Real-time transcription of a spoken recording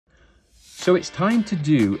So it's time to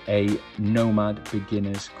do a Nomad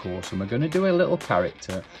beginners course, and we're going to do a little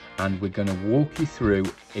character and we're going to walk you through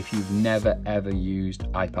if you've never ever used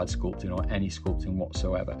iPad sculpting or any sculpting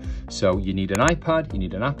whatsoever. So you need an iPad, you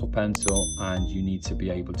need an Apple Pencil, and you need to be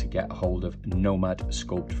able to get a hold of Nomad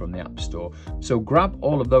Sculpt from the App Store. So grab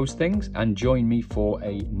all of those things and join me for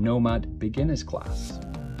a Nomad beginners class.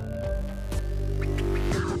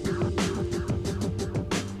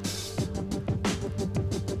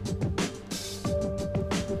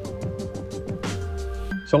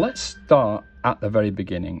 So let's start at the very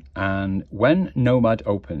beginning, and when Nomad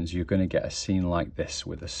opens you're going to get a scene like this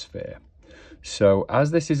with a sphere. So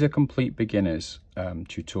as this is a complete beginners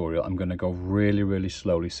tutorial, I'm going to go really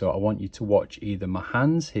slowly, so I want you to watch either my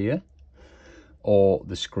hands here or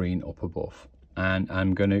the screen up above, and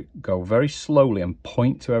I'm going to go very slowly and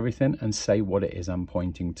point to everything and say what it is I'm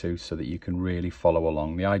pointing to so that you can really follow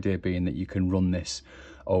along. The idea being that you can run this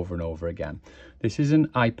over and over again. This is an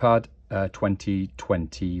iPad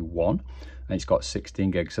 2021 and it's got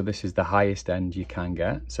 16 gigs, so this is the highest end you can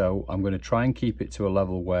get. So I'm going to try and keep it to a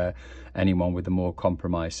level where anyone with a more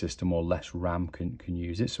compromised system or less RAM can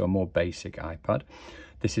use it, so a more basic iPad.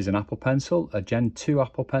 This is an Apple Pencil, a Gen 2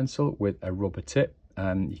 Apple Pencil with a rubber tip,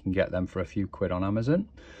 and you can get them for a few quid on Amazon,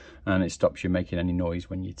 and it stops you making any noise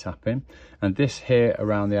when you tap in. And this here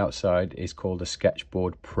around the outside is called a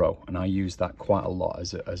Sketchboard Pro, and I use that quite a lot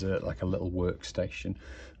as a like a little workstation,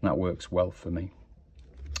 and that works well for me.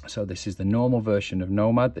 So this is the normal version of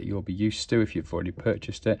Nomad that you'll be used to if you've already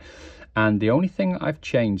purchased it, and the only thing I've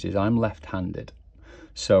changed is I'm left-handed,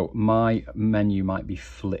 so my menu might be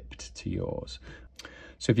flipped to yours.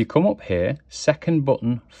 So if you come up here, second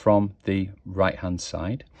button from the right hand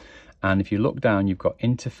side, and if you look down, you've got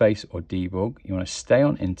interface or debug. You want to stay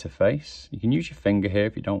on interface. You can use your finger here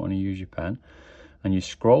if you don't want to use your pen. And you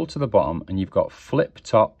scroll to the bottom and you've got flip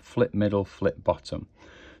top, flip middle, flip bottom.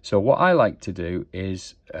 So what I like to do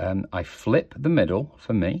is I flip the middle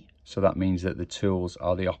for me. So that means that the tools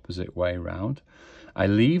are the opposite way around. I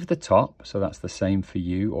leave the top, so that's the same for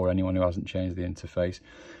you or anyone who hasn't changed the interface.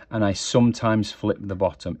 And I sometimes flip the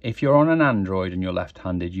bottom. If you're on an Android and you're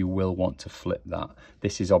left-handed, you will want to flip that.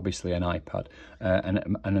 This is obviously an iPad,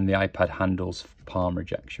 and then the iPad handles palm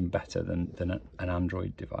rejection better than an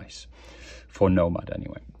Android device, for Nomad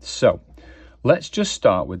anyway. So let's just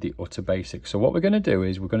start with the utter basics. So what we're going to do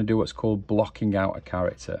is we're going to do what's called blocking out a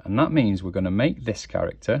character, and that means we're going to make this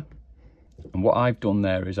character. And what I've done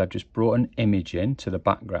there is I've just brought an image in to the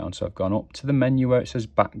background. So I've gone up to the menu where it says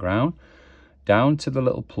background, down to the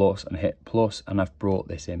little plus and hit plus, and I've brought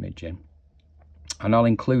this image in. And I'll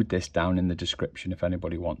include this down in the description if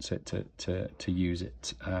anybody wants it to use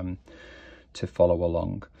it to follow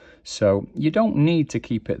along. So you don't need to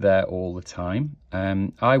keep it there all the time.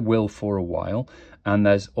 I will for a while, and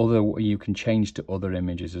there's you can change to other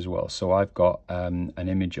images as well. So I've got an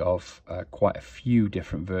image of quite a few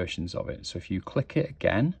different versions of it. So if you click it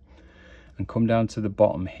again and come down to the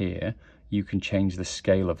bottom here, you can change the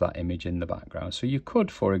scale of that image in the background. So you could,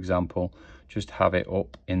 for example, just have it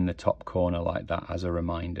up in the top corner like that as a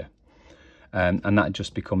reminder. And that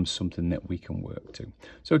just becomes something that we can work to.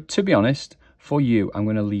 So to be honest, for you, I'm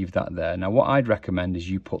going to leave that there. Now, what I'd recommend is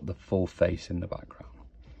you put the full face in the background.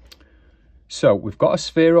 So we've got a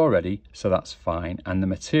sphere already, so that's fine. And the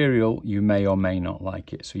material, you may or may not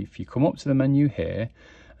like it. So if you come up to the menu here,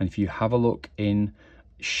 and if you have a look in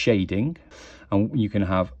shading, and you can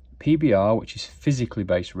have PBR, which is physically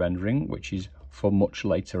based rendering, which is for much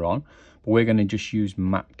later on, but we're going to just use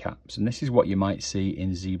matte caps, and this is what you might see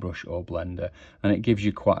in ZBrush or Blender, and it gives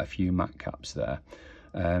you quite a few matte caps there.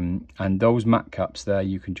 And those matte caps there,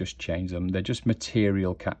 you can just change them. They're just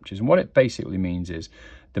material captures, and what it basically means is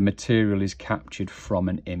the material is captured from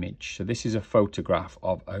an image. So this is a photograph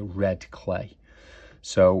of a red clay.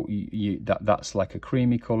 So that's like a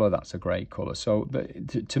creamy color, that's a gray color. So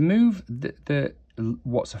to move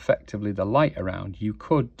what's effectively the light around, you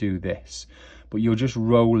could do this, but you're just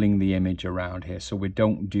rolling the image around here. So we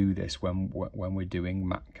don't do this when we're doing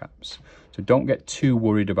matte caps. So don't get too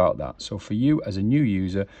worried about that. So for you as a new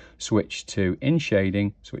user, switch to in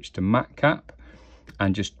shading, switch to matte cap,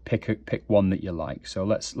 and just pick one that you like. So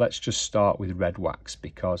let's just start with red wax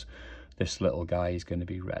because this little guy is going to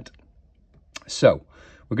be red. So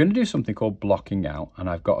we're going to do something called blocking out, and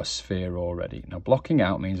I've got a sphere already. Now, blocking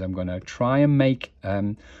out means I'm going to try and make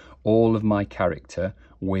all of my character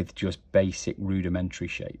with just basic rudimentary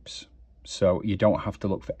shapes. So you don't have to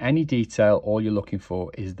look for any detail. All you're looking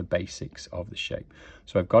for is the basics of the shape.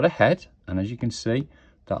 So I've got a head, and as you can see,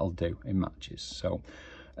 that'll do. It matches. So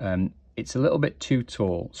it's a little bit too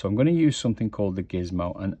tall. So I'm going to use something called the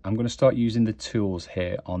gizmo, and I'm going to start using the tools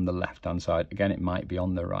here on the left hand side. Again, it might be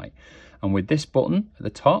on the right. And with this button at the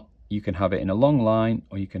top, you can have it in a long line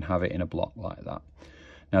or you can have it in a block like that.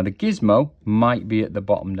 Now the gizmo might be at the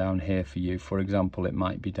bottom down here for you. For example, it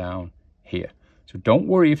might be down here. So don't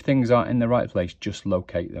worry if things aren't in the right place, just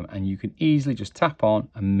locate them and you can easily just tap on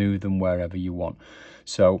and move them wherever you want.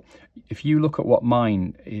 So if you look at what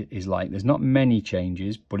mine is like, there's not many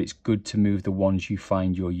changes, but it's good to move the ones you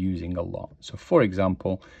find you're using a lot. So for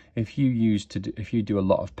example, if you do a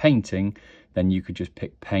lot of painting, then you could just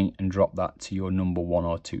pick paint and drop that to your number 1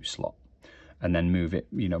 or 2 slot. And then move it,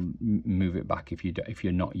 move it back if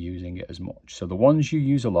you're not using it as much. So the ones you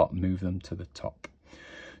use a lot, move them to the top.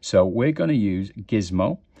 So we're going to use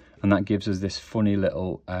gizmo, and that gives us this funny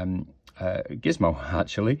little gizmo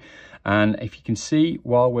actually. And if you can see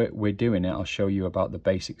while we're doing it, I'll show you about the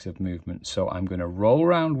basics of movement. So I'm going to roll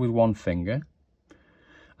around with 1 finger.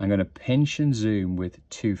 I'm going to pinch and zoom with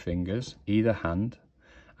 2 fingers, either hand,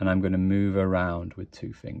 and I'm going to move around with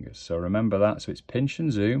 2 fingers. So remember that. So it's pinch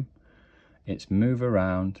and zoom, it's move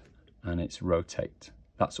around, and it's rotate.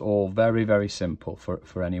 That's all very, very simple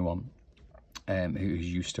for anyone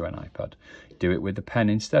who's used to an iPad. Do it with the pen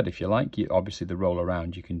instead if you like. Obviously the roll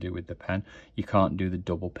around you can do with the pen. You can't do the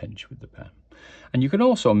double pinch with the pen. And you can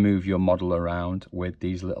also move your model around with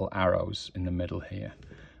these little arrows in the middle here,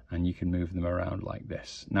 and you can move them around like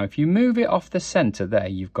this. Now if you move it off the center there,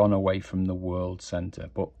 you've gone away from the world center.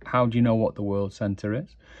 But how do you know what the world center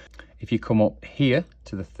is? If you come up here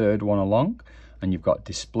to the 3rd one along, and you've got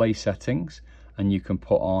display settings, and you can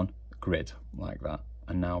put on grid like that.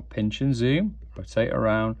 And now pinch and zoom, rotate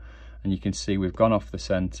around, and you can see we've gone off the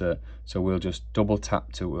center. So we'll just double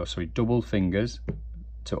fingers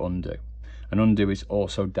to undo. And undo is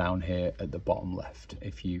also down here at the bottom left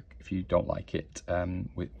if you don't like it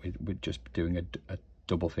with just doing a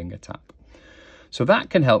double finger tap. So that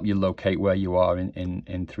can help you locate where you are in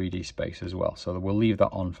 3D space as well. So we'll leave that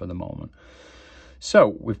on for the moment.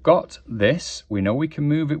 So we've got this. We know we can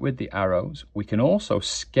move it with the arrows. We can also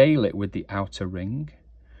scale it with the outer ring.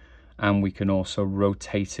 And we can also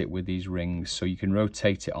rotate it with these rings. So you can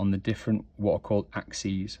rotate it on the different what are called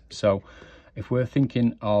axes. So if we're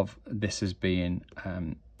thinking of this as being,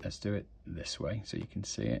 let's do it this way so you can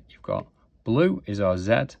see it. You've got blue is our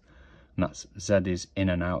Z, and that's Z is in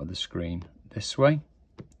and out of the screen this way.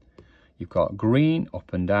 You've got green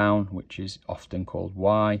up and down, which is often called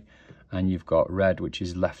Y, and you've got red, which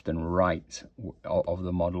is left and right of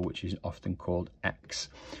the model, which is often called X.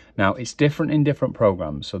 Now it's different in different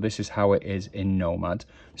programs, so this is how it is in Nomad.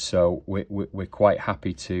 So we're quite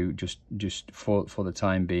happy to just for the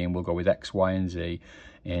time being, we'll go with X, Y, and Z.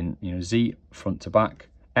 In Z front to back,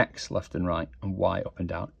 X left and right, and Y up and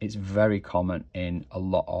down. It's very common in a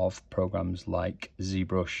lot of programs like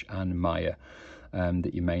ZBrush and Maya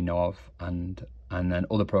that you may know of, and then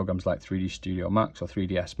other programs like 3D Studio Max or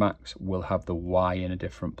 3ds Max will have the Y in a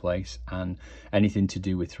different place. And anything to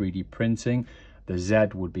do with 3D printing, the Z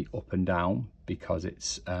would be up and down because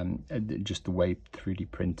it's just the way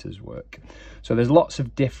 3D printers work. So there's lots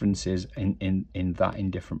of differences in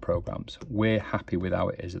different programs. We're happy with how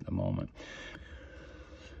it is at the moment.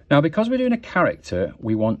 Now, because we're doing a character,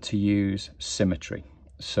 we want to use symmetry.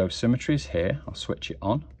 So symmetry is here. I'll switch it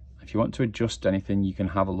on. If you want to adjust anything, you can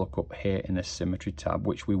have a look up here in the symmetry tab,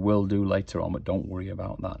 which we will do later on, but don't worry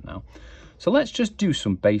about that now. So let's just do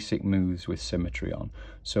some basic moves with symmetry on.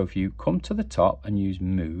 So if you come to the top and use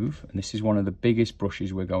move, and this is one of the biggest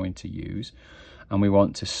brushes we're going to use, and we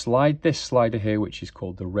want to slide this slider here, which is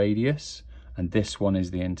called the radius, and this one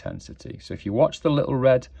is the intensity. So if you watch the little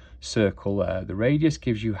red circle there, the radius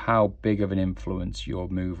gives you how big of an influence your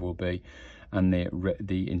move will be, and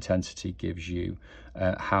the intensity gives you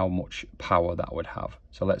how much power that would have.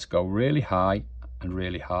 So let's go really high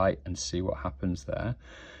and see what happens there.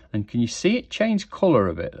 And can you see it change color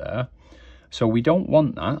a bit there? So we don't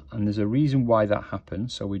want that, and there's a reason why that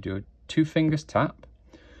happens. So we do a 2 fingers tap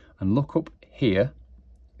and look up here.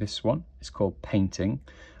 This one is called painting,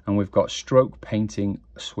 and we've got stroke painting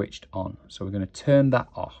switched on. So we're going to turn that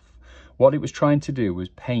off. What it was trying to do was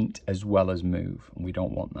paint as well as move, and we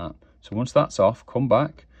don't want that. So once that's off, come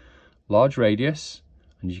back, large radius,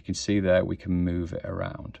 and you can see there we can move it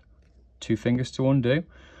around. 2 fingers to undo.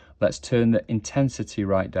 Let's turn the intensity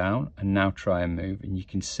right down and now try and move, and you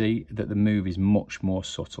can see that the move is much more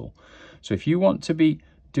subtle. So if you want to be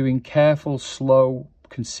doing careful, slow,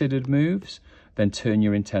 considered moves, then turn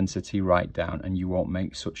your intensity right down and you won't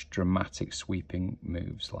make such dramatic sweeping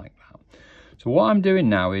moves like that. So what I'm doing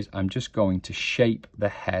now is I'm just going to shape the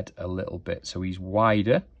head a little bit. So he's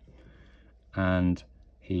wider and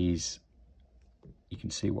he's you can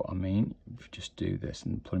see what I mean. If you just do this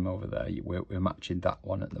and put him over there, we're matching that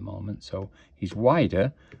one at the moment. So he's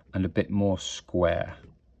wider and a bit more square.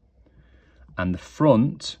 And the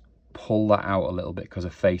front, pull that out a little bit, because a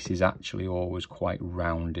face is actually always quite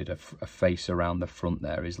rounded. A face around the front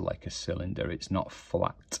there is like a cylinder. It's not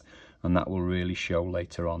flat, and that will really show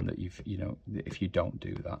later on that if you don't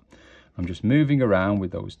do that. I'm just moving around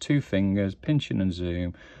with those two fingers, pinching and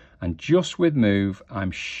zoom, and just with move,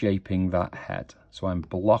 I'm shaping that head. So I'm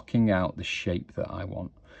blocking out the shape that I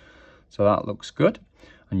want. So that looks good.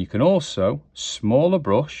 And you can also, smaller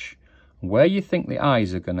brush, where you think the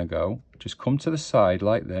eyes are going to go, just come to the side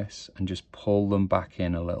like this and just pull them back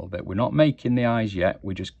in a little bit. We're not making the eyes yet,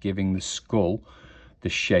 we're just giving the skull the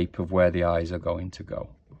shape of where the eyes are going to go.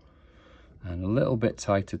 And a little bit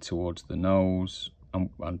tighter towards the nose,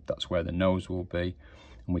 and that's where the nose will be.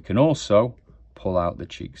 And we can also pull out the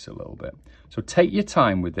cheeks a little bit. So take your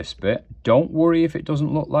time with this bit. Don't worry if it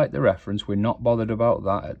doesn't look like the reference. We're not bothered about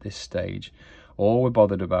that at this stage. All we're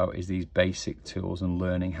bothered about is these basic tools and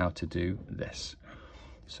learning how to do this.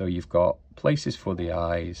 So you've got places for the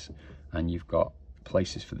eyes, and you've got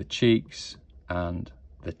places for the cheeks and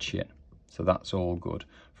the chin. So that's all good.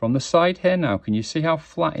 From the side here now, can you see how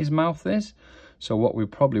flat his mouth is? So what we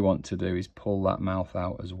probably want to do is pull that mouth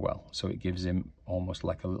out as well. So it gives him almost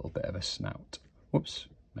like a little bit of a snout. Whoops,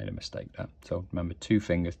 made a mistake there. So remember, 2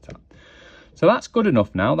 fingers tap. So that's good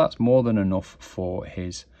enough now. That's more than enough for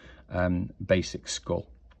his basic skull.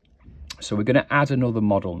 So we're going to add another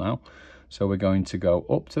model now. So we're going to go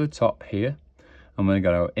up to the top here, and we're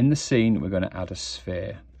going to go in the scene, we're going to add a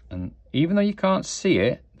sphere. And even though you can't see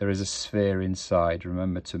it, there is a sphere inside.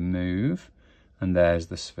 Remember to move, and there's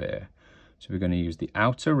the sphere. So we're going to use the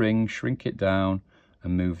outer ring, shrink it down,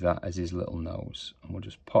 and move that as his little nose. And we'll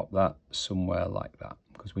just pop that somewhere like that,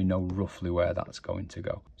 because we know roughly where that's going to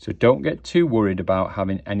go. So don't get too worried about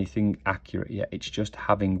having anything accurate yet. It's just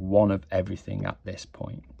having one of everything at this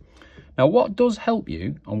point. Now, what does help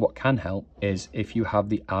you, and what can help, is if you have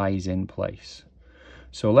the eyes in place.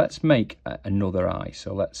 So let's make another eye.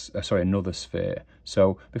 So another sphere.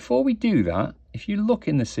 So before we do that, if you look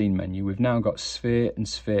in the scene menu, we've now got sphere and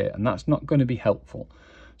sphere, and that's not going to be helpful.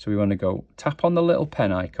 So we want to go tap on the little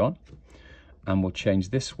pen icon, and we'll change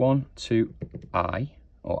this one to eye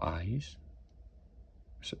or eyes.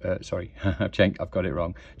 Sorry, I've got it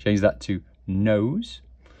wrong. Change that to nose.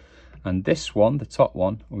 And this one, the top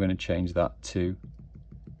one, we're going to change that to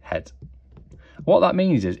head. What that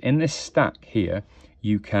means is in this stack here,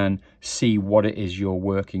 you can see what it is you're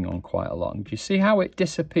working on quite a lot. And do you see how it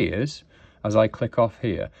disappears as I click off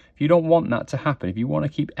here? If you don't want that to happen, if you want to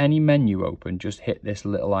keep any menu open, just hit this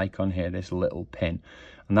little icon here, this little pin,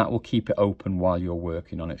 and that will keep it open while you're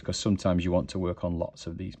working on it, because sometimes you want to work on lots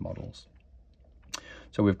of these models.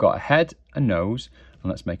 So we've got a head, a nose, and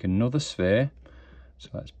let's make another sphere. So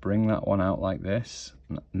let's bring that one out like this,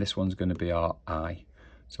 and this one's going to be our eye.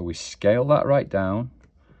 So we scale that right down.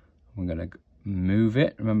 We're going to move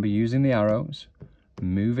it, remember using the arrows,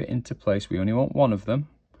 move it into place. We only want one of them,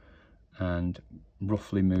 and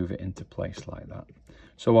roughly move it into place like that.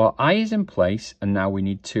 So our eye is in place, and now we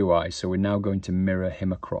need 2 eyes. So we're now going to mirror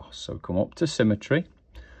him across. So come up to symmetry.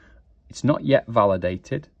 It's not yet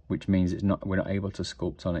validated, which means we're not able to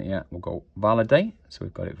sculpt on it yet. We'll go validate. So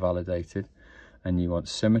we've got it validated. And you want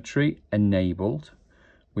symmetry enabled.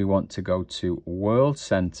 We want to go to world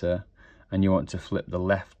center, and you want to flip the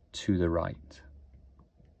left to the right,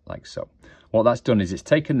 like so. What that's done is it's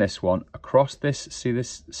taken this one across this, see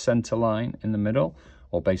this center line in the middle,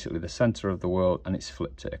 or basically the center of the world, and it's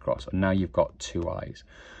flipped it across. And now you've got 2 eyes.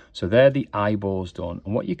 So they're the eyeballs done.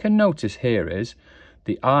 And what you can notice here is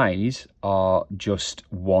the eyes are just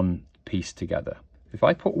one piece together. If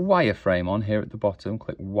I put wireframe on here at the bottom,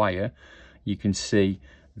 click wire, you can see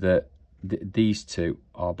that these 2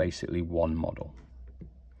 are basically one model.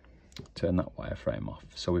 Turn that wireframe off.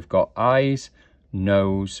 So we've got eyes,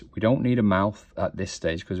 nose. We don't need a mouth at this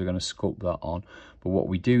stage because we're going to sculpt that on. But what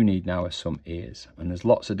we do need now are some ears. And there's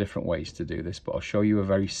lots of different ways to do this, but I'll show you a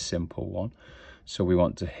very simple one. So we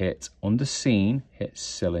want to hit under scene, hit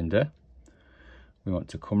cylinder. We want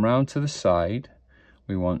to come round to the side.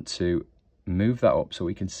 We want to move that up so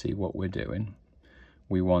we can see what we're doing.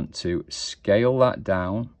 We want to scale that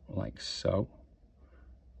down like so.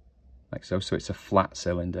 Like so. So it's a flat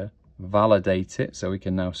cylinder. Validate it so we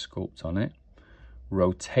can now sculpt on it.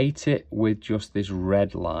 Rotate it with just this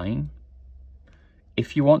red line.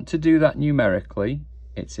 If you want to do that numerically,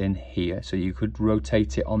 it's in here. So you could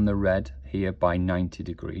rotate it on the red here by 90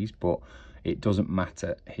 degrees, but it doesn't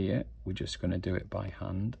matter here. We're just going to do it by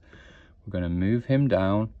hand. We're going to move him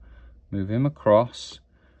down, move him across,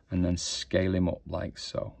 and then scale him up like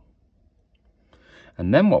so.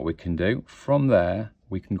 And then what we can do from there,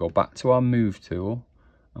 we can go back to our move tool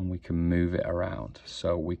and we can move it around.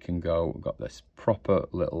 So we can go, we've got this proper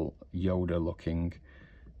little Yoda looking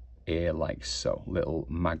ear like so, little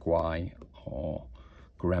Magwai or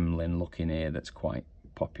Gremlin looking ear that's quite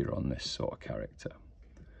popular on this sort of character.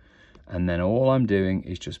 And then all I'm doing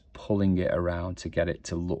is just pulling it around to get it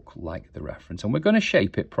to look like the reference. And we're going to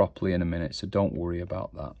shape it properly in a minute, so don't worry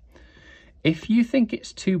about that. If you think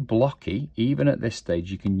it's too blocky, even at this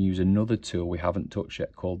stage, you can use another tool we haven't touched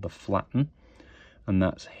yet called the flatten. And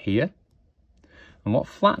that's here. And what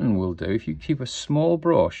flatten will do, if you keep a small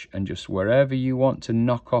brush and just wherever you want to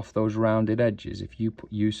knock off those rounded edges, if you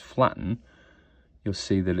use flatten, you'll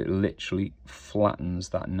see that it literally flattens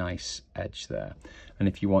that nice edge there. And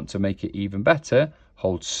if you want to make it even better,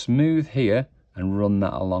 hold smooth here and run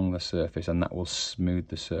that along the surface, and that will smooth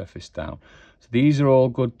the surface down. So these are all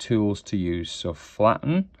good tools to use. So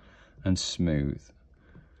flatten and smooth.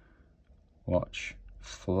 Watch,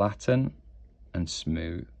 flatten and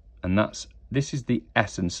smooth. And this is the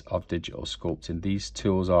essence of digital sculpting. These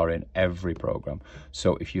tools are in every program.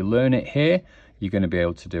 So if you learn it here, you're going to be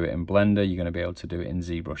able to do it in Blender, you're going to be able to do it in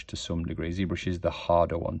ZBrush to some degree. ZBrush is the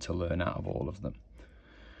harder one to learn out of all of them.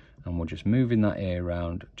 And we're just moving that ear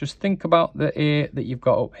around. Just think about the ear that you've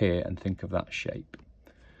got up here and think of that shape.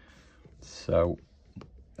 So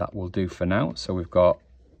that will do for now. So we've got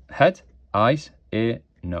head, eyes, ear,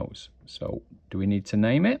 nose. So do we need to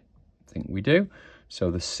name it? I think we do.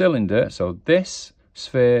 So the cylinder, so this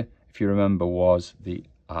sphere, if you remember, was the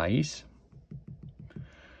eyes.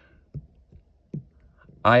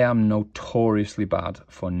 I am notoriously bad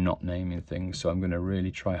for not naming things, so I'm going to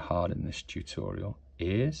really try hard in this tutorial.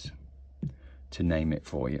 Ears, to name it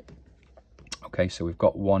for you. Okay, so we've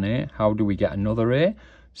got one ear. How do we get another ear?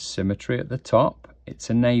 Symmetry at the top. It's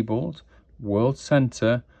enabled. World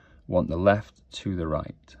center. Want the left to the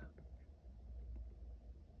right.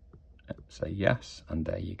 Say yes, and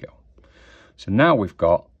there you go. So now we've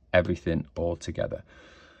got everything all together.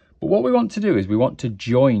 But what we want to do is we want to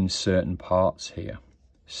join certain parts here.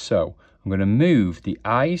 So I'm going to move the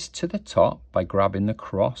eyes to the top by grabbing the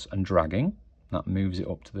cross and dragging. That moves it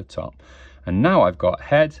up to the top. And now I've got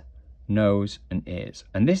head, nose, and ears.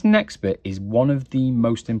 And this next bit is one of the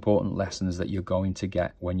most important lessons that you're going to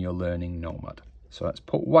get when you're learning Nomad. So let's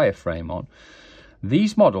put wireframe on.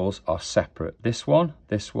 These models are separate. This one,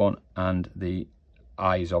 and the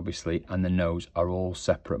eyes, obviously, and the nose are all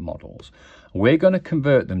separate models. We're going to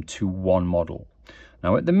convert them to one model.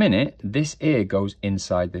 Now, at the minute, this ear goes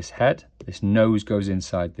inside this head, this nose goes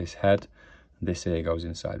inside this head, this ear goes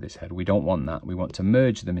inside this head. We don't want that. We want to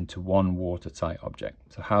merge them into one watertight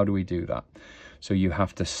object. So how do we do that? So you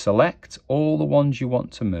have to select all the ones you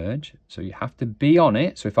want to merge. So you have to be on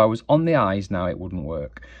it. So if I was on the eyes now, it wouldn't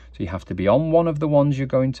work. So you have to be on one of the ones you're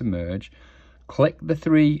going to merge, click the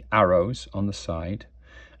three arrows on the side,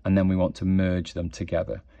 and then we want to merge them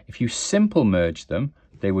together. If you simple merge them,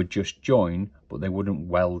 they would just join, but they wouldn't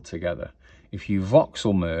weld together. If you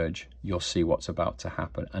voxel merge, you'll see what's about to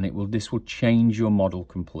happen, and this will change your model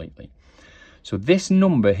completely. So this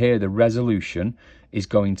number here, the resolution, is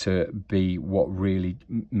going to be what really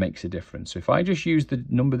makes a difference. So if I just use the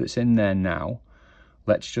number that's in there now,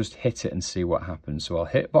 let's just hit it and see what happens. So I'll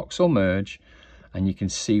hit voxel merge, and you can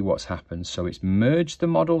see what's happened. So it's merged the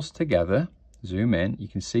models together. Zoom in, you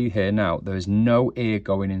can see here now, there is no ear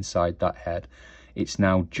going inside that head. It's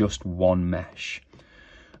now just one mesh.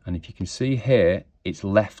 And if you can see here, it's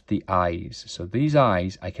left the eyes. So these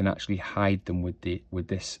eyes, I can actually hide them with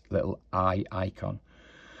this little eye icon.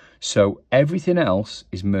 So everything else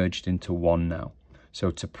is merged into one now.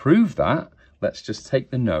 So to prove that, let's just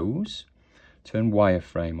take the nose, turn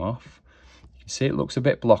wireframe off. You can see it looks a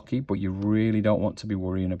bit blocky, but you really don't want to be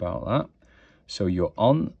worrying about that. So you're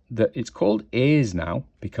on it's called ears now,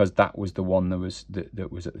 because that was the one that was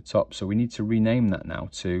at the top. So we need to rename that now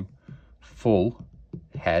to full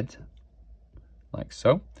head, like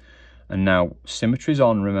so. And now symmetry's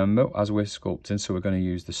on, remember, as we're sculpting. So we're going to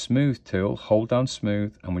use the smooth tool, hold down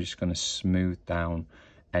smooth, and we're just going to smooth down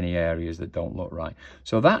any areas that don't look right.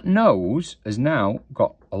 So that nose has now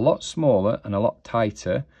got a lot smaller and a lot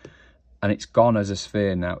tighter, and it's gone as a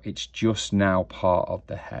sphere now. It's just now part of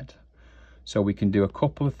the head. So we can do a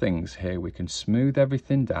couple of things here. We can smooth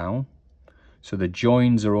everything down. So the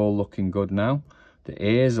joins are all looking good now. The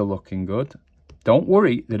ears are looking good. Don't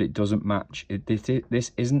worry that it doesn't match.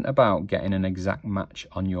 This isn't about getting an exact match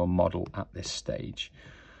on your model at this stage.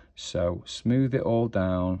 So smooth it all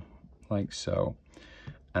down like so.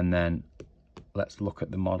 And then let's look at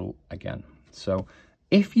the model again. So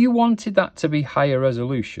If you wanted that to be higher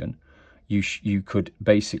resolution, you could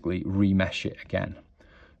basically remesh it again.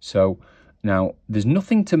 So now there's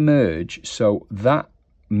nothing to merge, so that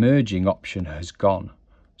merging option has gone.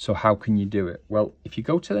 So how can you do it? Well, if you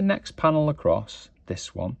go to the next panel across,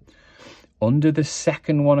 this one, under the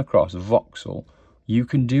second one across, voxel, you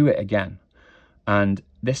can do it again. And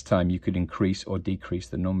this time you could increase or decrease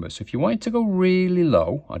the number. So if you wanted to go really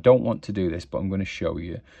low, I don't want to do this, but I'm going to show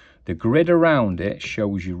you. The grid around it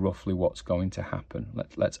shows you roughly what's going to happen.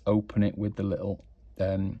 Let's open it with the little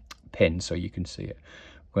pin so you can see it.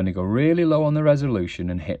 I'm going to go really low on the resolution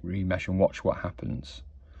and hit remesh and watch what happens.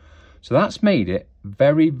 So that's made it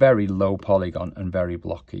very, very low polygon and very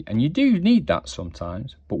blocky. And you do need that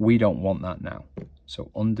sometimes, but we don't want that now. So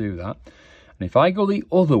undo that. And if I go the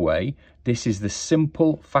other way, this is the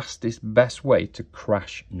simple, fastest, best way to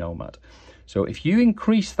crash Nomad. So if you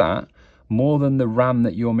increase that more than the RAM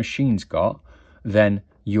that your machine's got, then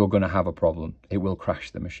you're going to have a problem. It will crash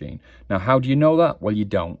the machine. Now, how do you know that? Well, you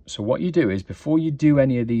don't. So what you do is, before you do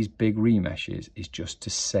any of these big remeshes, is just to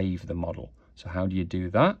save the model. So how do you do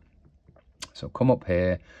that? So come up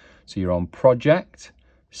here. So you're on Project,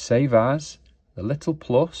 Save As, the little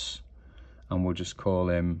plus, and we'll just call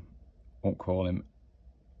him, won't call him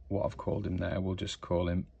what I've called him there. We'll just call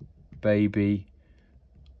him Baby.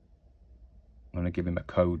 I'm going to give him a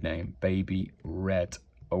code name, Baby Red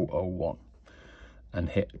 001, and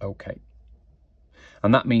hit OK.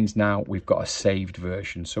 And that means now we've got a saved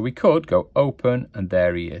version. So we could go open, and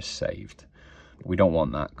there he is saved. But we don't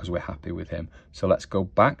want that because we're happy with him. So let's go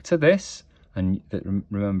back to this. And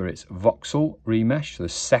remember, it's voxel remesh, so the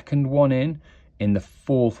second one in the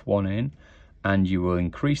fourth one in, and you will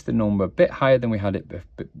increase the number a bit higher than we had it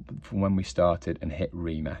from when we started and hit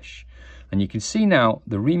remesh. And you can see now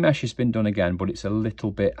the remesh has been done again, but it's a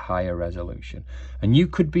little bit higher resolution. And you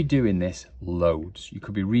could be doing this loads. You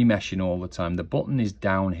could be remeshing all the time. The button is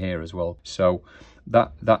down here as well. So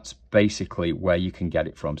that's basically where you can get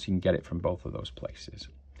it from. So you can get it from both of those places.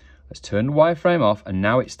 Let's turn the wireframe off, and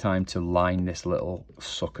now it's time to line this little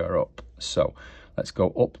sucker up. So let's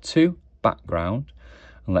go up to background,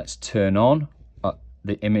 and let's turn on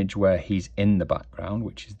the image where he's in the background,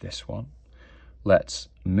 which is this one. Let's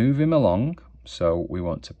move him along. So we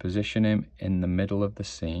want to position him in the middle of the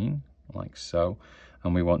scene, like so,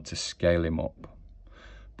 and we want to scale him up.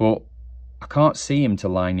 But I can't see him to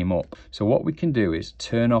line him up. So what we can do is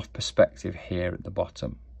turn off perspective here at the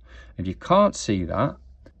bottom. If you can't see that,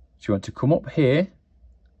 so you want to come up here,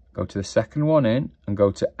 go to the second one in, and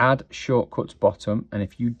go to Add Shortcuts Bottom. And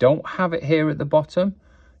if you don't have it here at the bottom,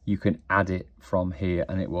 you can add it from here,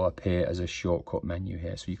 and it will appear as a shortcut menu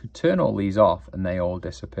here. So you could turn all these off, and they all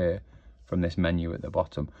disappear from this menu at the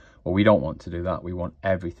bottom. Well, we don't want to do that. We want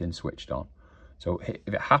everything switched on. So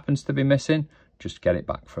if it happens to be missing, just get it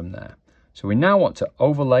back from there. So we now want to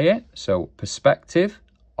overlay it. So perspective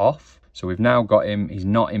off. So we've now got him, he's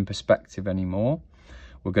not in perspective anymore.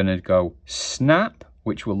 We're going to go snap,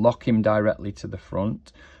 which will lock him directly to the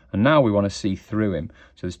front. And now we want to see through him.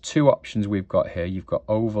 So there's two options we've got here. You've got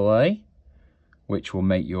overlay, which will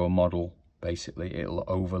make your model, basically, it'll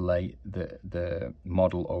overlay the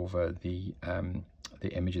model over the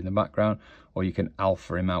image in the background. Or you can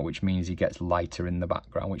alpha him out, which means he gets lighter in the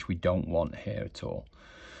background, which we don't want here at all.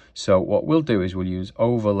 So what we'll do is we'll use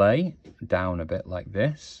overlay down a bit like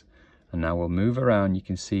this. And now we'll move around. You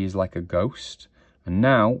can see he's like a ghost. And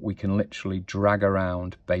now we can literally drag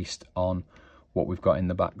around based on what we've got in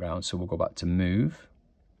the background. So we'll go back to move,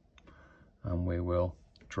 and we will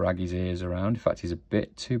drag his ears around. In fact, he's a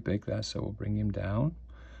bit too big there, so we'll bring him down.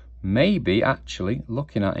 Maybe, actually,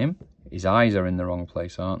 looking at him, his eyes are in the wrong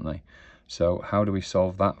place, aren't they? So how do we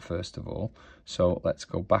solve that first of all? So let's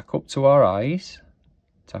go back up to our eyes,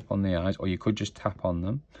 tap on the eyes, or you could just tap on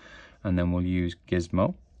them, and then we'll use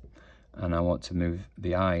gizmo, and I want to move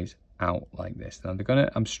the eyes out like this. Now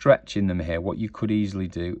I'm stretching them here. What you could easily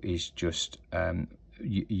do is just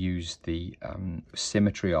use the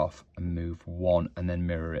symmetry off and move one and then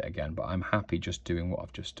mirror it again, but I'm happy just doing what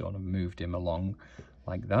I've just done and moved him along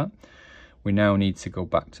like that. We now need to go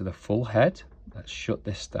back to the full head. Let's shut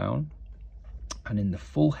this down, and in the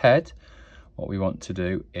full head what we want to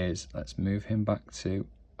do is let's move him back to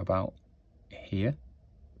about here,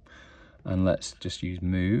 and let's just use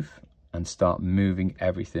move and start moving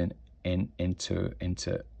everything into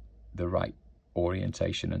the right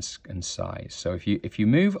orientation and size. So if you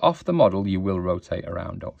move off the model, you will rotate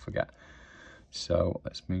around, don't forget. So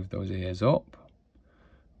let's move those ears up,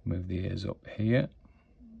 move the ears up here.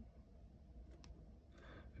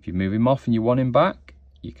 If you move him off and you want him back,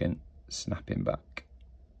 you can snap him back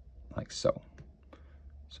like so.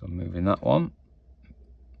 So moving that one,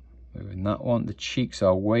 moving that one. The cheeks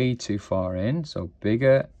are way too far in, so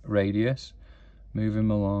bigger radius. Move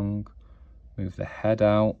him along, move the head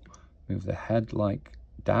out, move the head like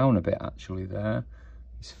down a bit actually there.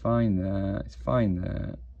 He's fine there, it's fine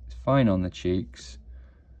there, it's fine on the cheeks,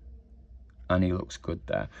 and he looks good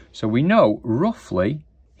there. So we know roughly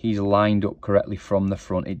he's lined up correctly from the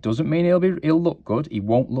front. It doesn't mean he'll look good. He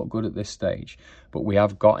won't look good at this stage, but we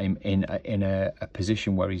have got him in a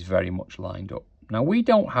position where he's very much lined up. Now, we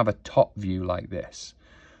don't have a top view like this,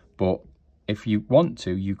 but if you want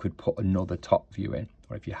to, you could put another top view in,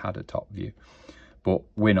 or if you had a top view. But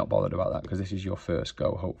we're not bothered about that because this is your first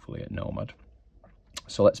go, hopefully, at Nomad.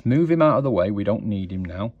 So let's move him out of the way. We don't need him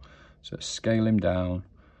now. So scale him down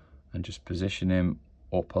and just position him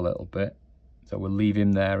up a little bit. So we'll leave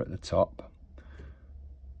him there at the top,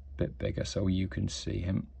 a bit bigger so you can see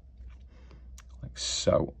him, like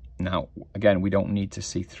so. Now, again, we don't need to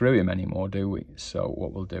see through him anymore, do we? So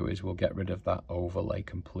what we'll do is we'll get rid of that overlay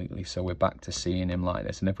completely. So we're back to seeing him like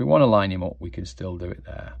this. And if we want to line him up, we can still do it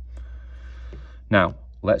there. Now,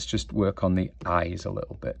 let's just work on the eyes a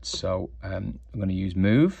little bit. So I'm going to use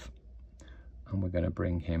move, and we're going to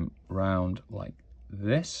bring him round like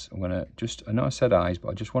this. I'm going to just, I know I said eyes, but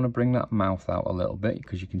I just want to bring that mouth out a little bit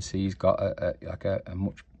because you can see he's got a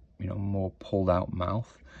much, you know, more pulled out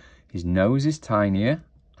mouth. His nose is tinier,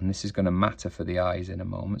 and this is going to matter for the eyes in a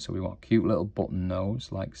moment. So we want a cute little button nose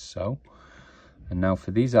like so. And now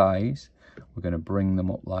for these eyes, we're going to bring them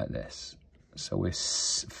up like this. So we're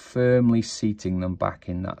firmly seating them back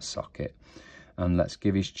in that socket. And let's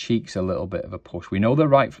give his cheeks a little bit of a push. We know they're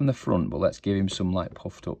right from the front, but let's give him some like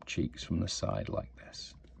puffed up cheeks from the side like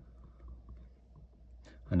this.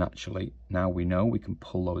 And actually, now we know we can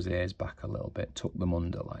pull those ears back a little bit, tuck them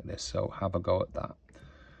under like this. So have a go at that.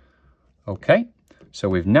 Okay, so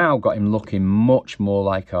we've now got him looking much more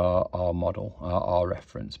like our model, our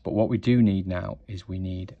reference. But what we do need now is we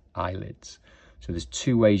need eyelids. So there's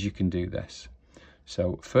two ways you can do this.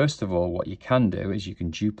 So first of all, what you can do is you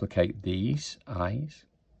can duplicate these eyes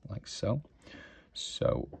like so.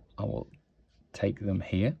 So I will take them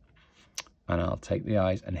here, and I'll take the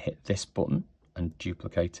eyes and hit this button and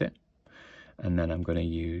duplicate it. And then I'm going to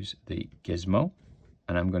use the gizmo,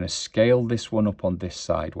 and I'm going to scale this one up on this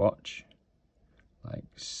side, watch, like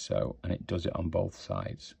so, and it does it on both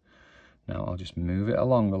sides. Now I'll just move it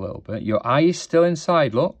along a little bit. Your eye is still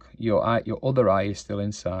inside, look. Your other eye is still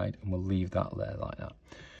inside, and we'll leave that there like that.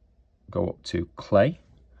 Go up to clay,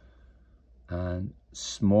 and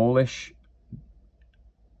smallish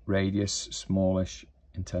radius, smallish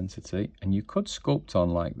intensity, and you could sculpt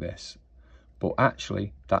on like this, but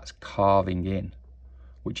actually that's carving in,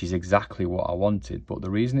 which is exactly what I wanted. But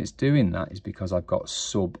the reason it's doing that is because I've got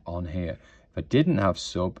sub on here. If I didn't have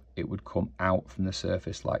sub, it would come out from the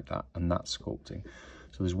surface like that, and that's sculpting.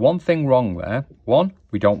 So there's one thing wrong there. One,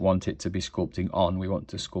 we don't want it to be sculpting on, we want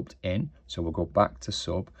to sculpt in. So we'll go back to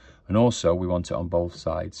sub, and also we want it on both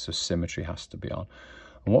sides, so symmetry has to be on.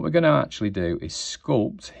 And what we're going to actually do is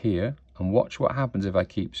sculpt here, and watch what happens if I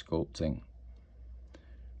keep sculpting.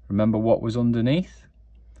 Remember what was underneath?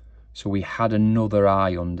 So we had another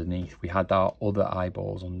eye underneath. We had our other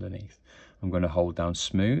eyeballs underneath. I'm going to hold down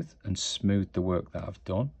smooth and smooth the work that I've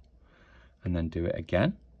done, and then do it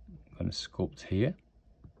again. I'm going to sculpt here.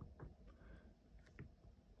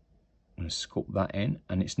 I'm going to sculpt that in,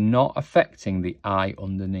 and it's not affecting the eye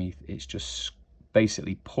underneath. It's just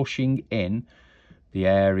basically pushing in the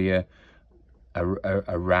area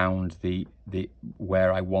around the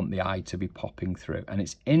where I want the eye to be popping through, and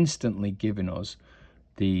it's instantly giving us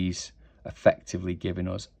these, effectively giving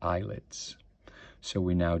us eyelids. So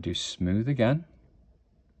we now do smooth again,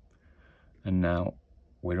 and now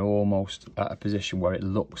we're almost at a position where it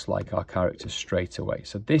looks like our character straight away.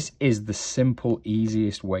 So this is the simple,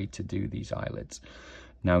 easiest way to do these eyelids.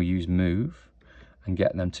 Now use move and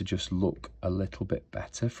get them to just look a little bit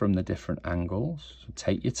better from the different angles. So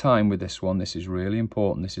take your time with this one. This is really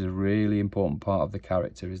important. This is a really important part of the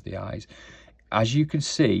character, is the eyes. As you can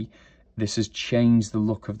see, this has changed the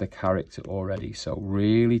look of the character already. So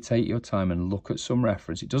really take your time and look at some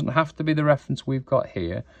reference. It doesn't have to be the reference we've got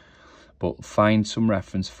here, but find some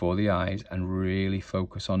reference for the eyes and really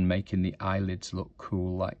focus on making the eyelids look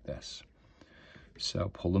cool like this.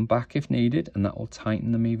 So pull them back if needed, and that will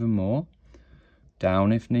tighten them even more.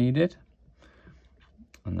 Down if needed,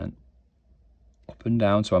 and then up and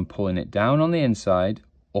down. So I'm pulling it down on the inside,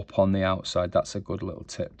 up on the outside. That's a good little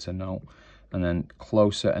tip to know. And then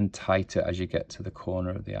closer and tighter as you get to the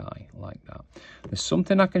corner of the eye, like that. There's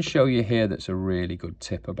something I can show you here that's a really good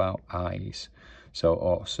tip about eyes. So,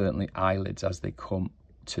 or certainly eyelids as they come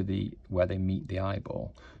to the, where they meet the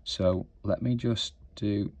eyeball. So let me just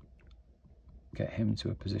do get him to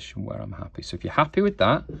a position where I'm happy. So if you're happy with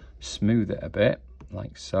that, smooth it a bit,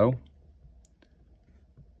 like so.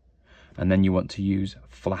 And then you want to use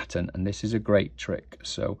flatten, and this is a great trick.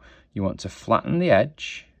 So you want to flatten the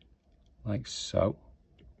edge, like so.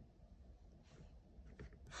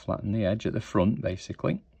 Flatten the edge at the front,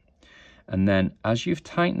 basically. And then as you've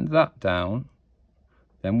tightened that down,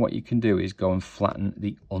 then what you can do is go and flatten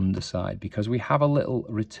the underside, because we have a little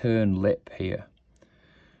return lip here.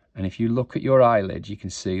 And if you look at your eyelid, you can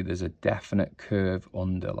see there's a definite curve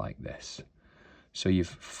under like this. So you've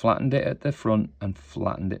flattened it at the front and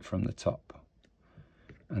flattened it from the top.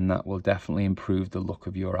 And that will definitely improve the look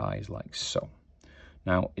of your eyes, like so.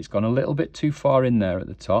 Now, it's gone a little bit too far in there at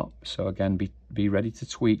the top. So again, be ready to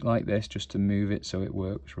tweak like this just to move it so it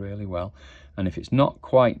works really well. And if it's not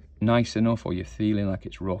quite nice enough, or you're feeling like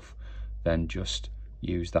it's rough, then just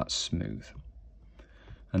use that smooth.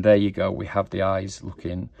 And there you go, we have the eyes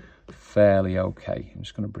looking fairly okay. I'm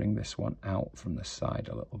just going to bring this one out from the side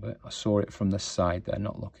a little bit. I saw it from the side there,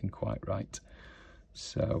 not looking quite right.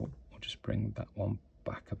 So we'll just bring that one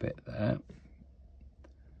back a bit there.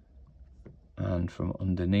 And from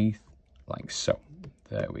underneath, like so.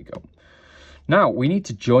 There we go. Now, we need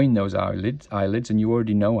to join those eyelids, and you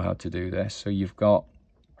already know how to do this. So you've got,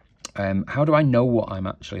 how do I know what I'm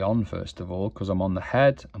actually on, first of all? Because I'm on the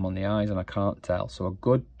head, I'm on the eyes, and I can't tell. So a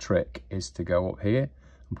good trick is to go up here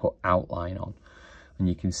and put outline on. And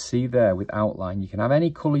you can see there with outline, you can have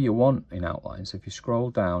any colour you want in outline. So if you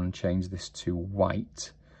scroll down and change this to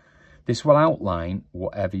white, this will outline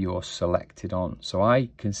whatever you're selected on. So I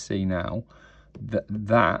can see now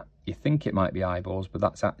that you think it might be eyeballs, but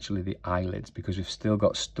that's actually the eyelids, because we've still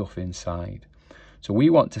got stuff inside. So we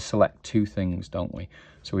want to select two things, don't we?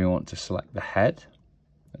 So we want to select the head.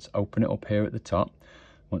 Let's open it up here at the top.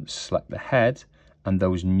 We want to select the head and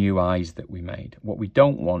those new eyes that we made. What we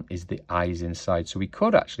don't want is the eyes inside. So we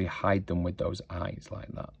could actually hide them with those eyes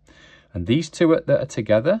like that. And these two that are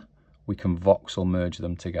together, we can voxel merge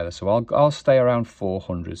them together. So I'll stay around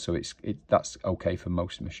 400. So that's okay for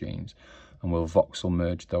most machines. And we'll voxel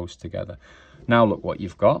merge those together. Now look what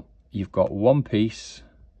you've got. You've got one piece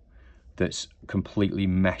that's completely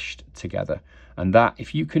meshed together. And that,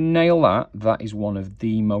 if you can nail that, that is one of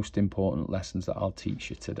the most important lessons that I'll teach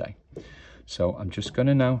you today. So I'm just going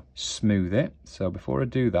to now smooth it. So before I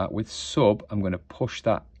do that, with sub, I'm going to push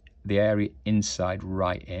the area inside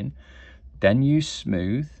right in. Then use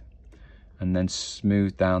smooth, and then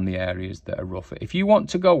smooth down the areas that are rougher. If you want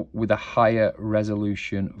to go with a higher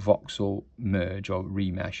resolution voxel merge or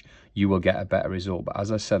remesh, you will get a better result. But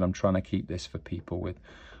as I said, I'm trying to keep this for people with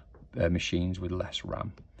machines with less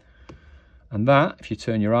RAM. And that, if you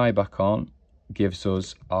turn your eye back on, gives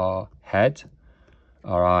us our head,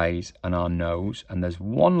 our eyes, and our nose. And there's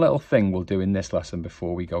one little thing we'll do in this lesson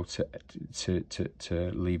before we go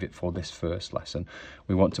to leave it for this first lesson.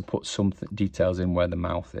 We want to put some details in where the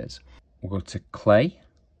mouth is. We'll go to clay,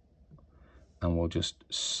 and we'll just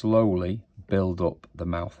slowly build up the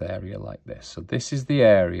mouth area like this. So this is the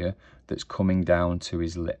area that's coming down to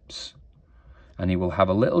his lips. And he will have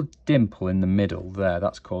a little dimple in the middle there.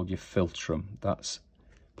 That's called your philtrum. That's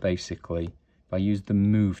basically, if I use the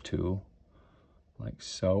move tool, like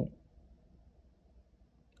so,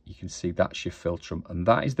 you can see that's your philtrum. And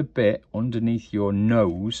that is the bit underneath your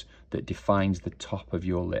nose that defines the top of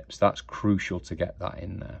your lips. That's crucial to get that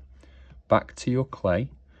in there. Back to your clay,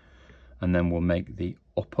 and then we'll make the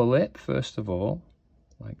upper lip first of all,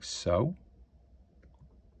 like so,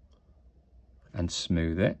 and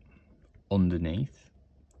smooth it underneath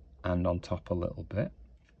and on top a little bit.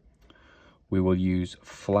 We will use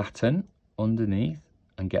flatten underneath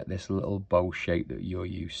and get this little bow shape that you're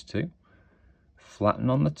used to. Flatten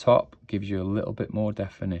on the top gives you a little bit more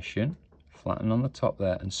definition. Flatten on the top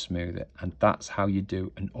there and smooth it, and that's how you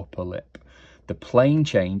do an upper lip. The plane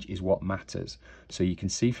change is what matters. So you can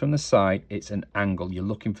see from the side, it's an angle. You're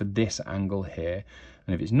looking for this angle here.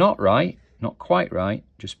 And if it's not right, not quite right,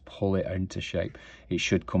 just pull it into shape. It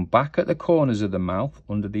should come back at the corners of the mouth,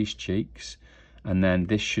 under these cheeks. And then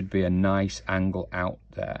this should be a nice angle out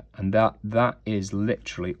there. And that is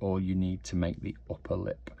literally all you need to make the upper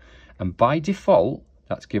lip. And by default,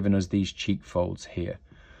 that's given us these cheek folds here.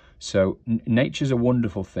 So nature's a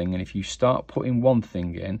wonderful thing. And if you start putting one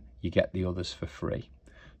thing in, you get the others for free.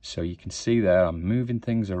 So you can see there, I'm moving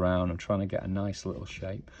things around. I'm trying to get a nice little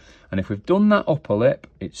shape. And if we've done that upper lip,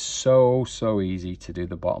 it's so easy to do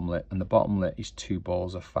the bottom lip. And the bottom lip is two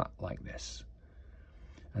balls of fat like this.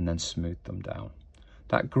 And then smooth them down.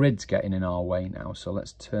 That grid's getting in our way now. So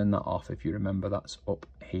let's turn that off. If you remember, that's up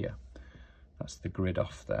here. That's the grid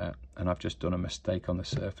off there. And I've just done a mistake on the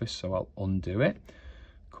surface. So I'll undo it.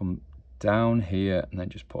 Come down here and then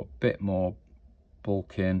just put a bit more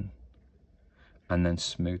bulk in and then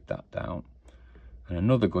smooth that down. And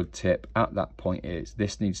another good tip at that point is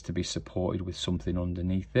this needs to be supported with something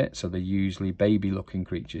underneath it. So they're usually, baby looking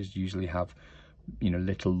creatures usually have, you know,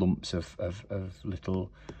 little lumps of little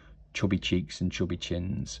chubby cheeks and chubby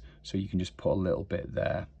chins. So you can just put a little bit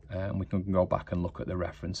there, and we can go back and look at the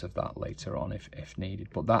reference of that later on if needed.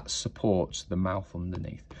 But that supports the mouth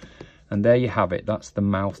underneath. And there you have it. That's the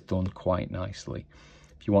mouth done quite nicely.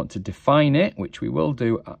 If you want to define it, which we will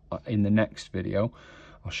do in the next video,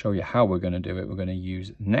 I'll show you how we're going to do it. We're going to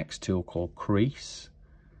use next tool called crease,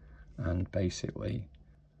 and basically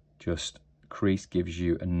just crease gives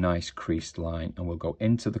you a nice creased line, and we'll go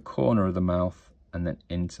into the corner of the mouth and then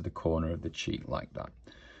into the corner of the cheek like that.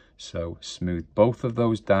 So smooth both of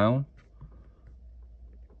those down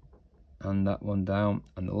and that one down,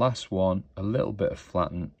 and the last one a little bit of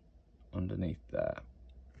flatten underneath there,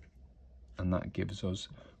 and that gives us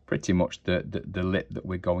pretty much the lip that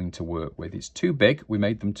we're going to work with. It's too big, we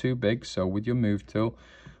made them too big, so with your move tool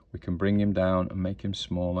we can bring him down and make him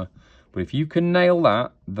smaller. But if you can nail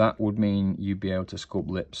that, that would mean you'd be able to sculpt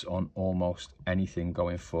lips on almost anything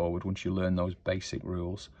going forward once you learn those basic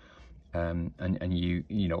rules. And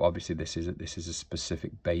you know, obviously this is a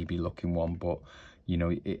specific baby looking one, but you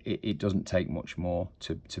know, it doesn't take much more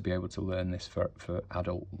to be able to learn this for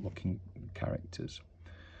adult looking characters.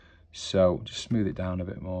 So just smooth it down a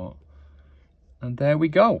bit more. And there we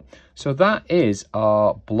go. So that is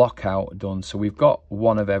our block out done. So we've got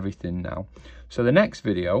one of everything now. So the next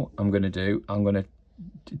video I'm going to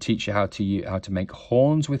teach you how to make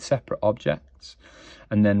horns with separate objects.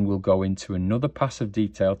 And then we'll go into another pass of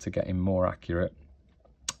detail to get him more accurate.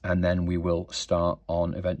 And then we will start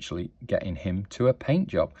on eventually getting him to a paint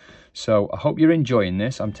job. So I hope you're enjoying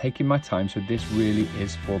this. I'm taking my time, so this really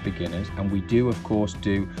is for beginners. And we do, of course,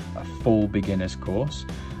 do a full beginners course.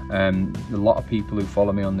 A lot of people who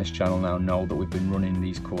follow me on this channel now know that we've been running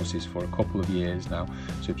these courses for a couple of years now.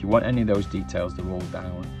 So if you want any of those details, they're all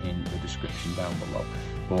down in the description down below.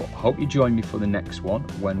 But I hope you join me for the next one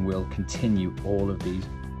when we'll continue all of these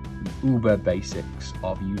uber basics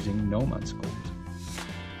of using Nomad Sculpt.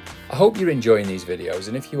 I hope you're enjoying these videos,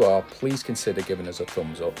 and if you are, please consider giving us a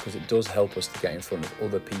thumbs up, because it does help us to get in front of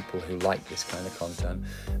other people who like this kind of content.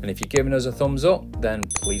 And if you're giving us a thumbs up, then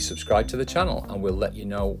please subscribe to the channel and we'll let you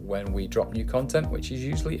know when we drop new content, which is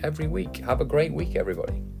usually every week. Have a great week,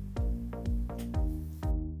 everybody.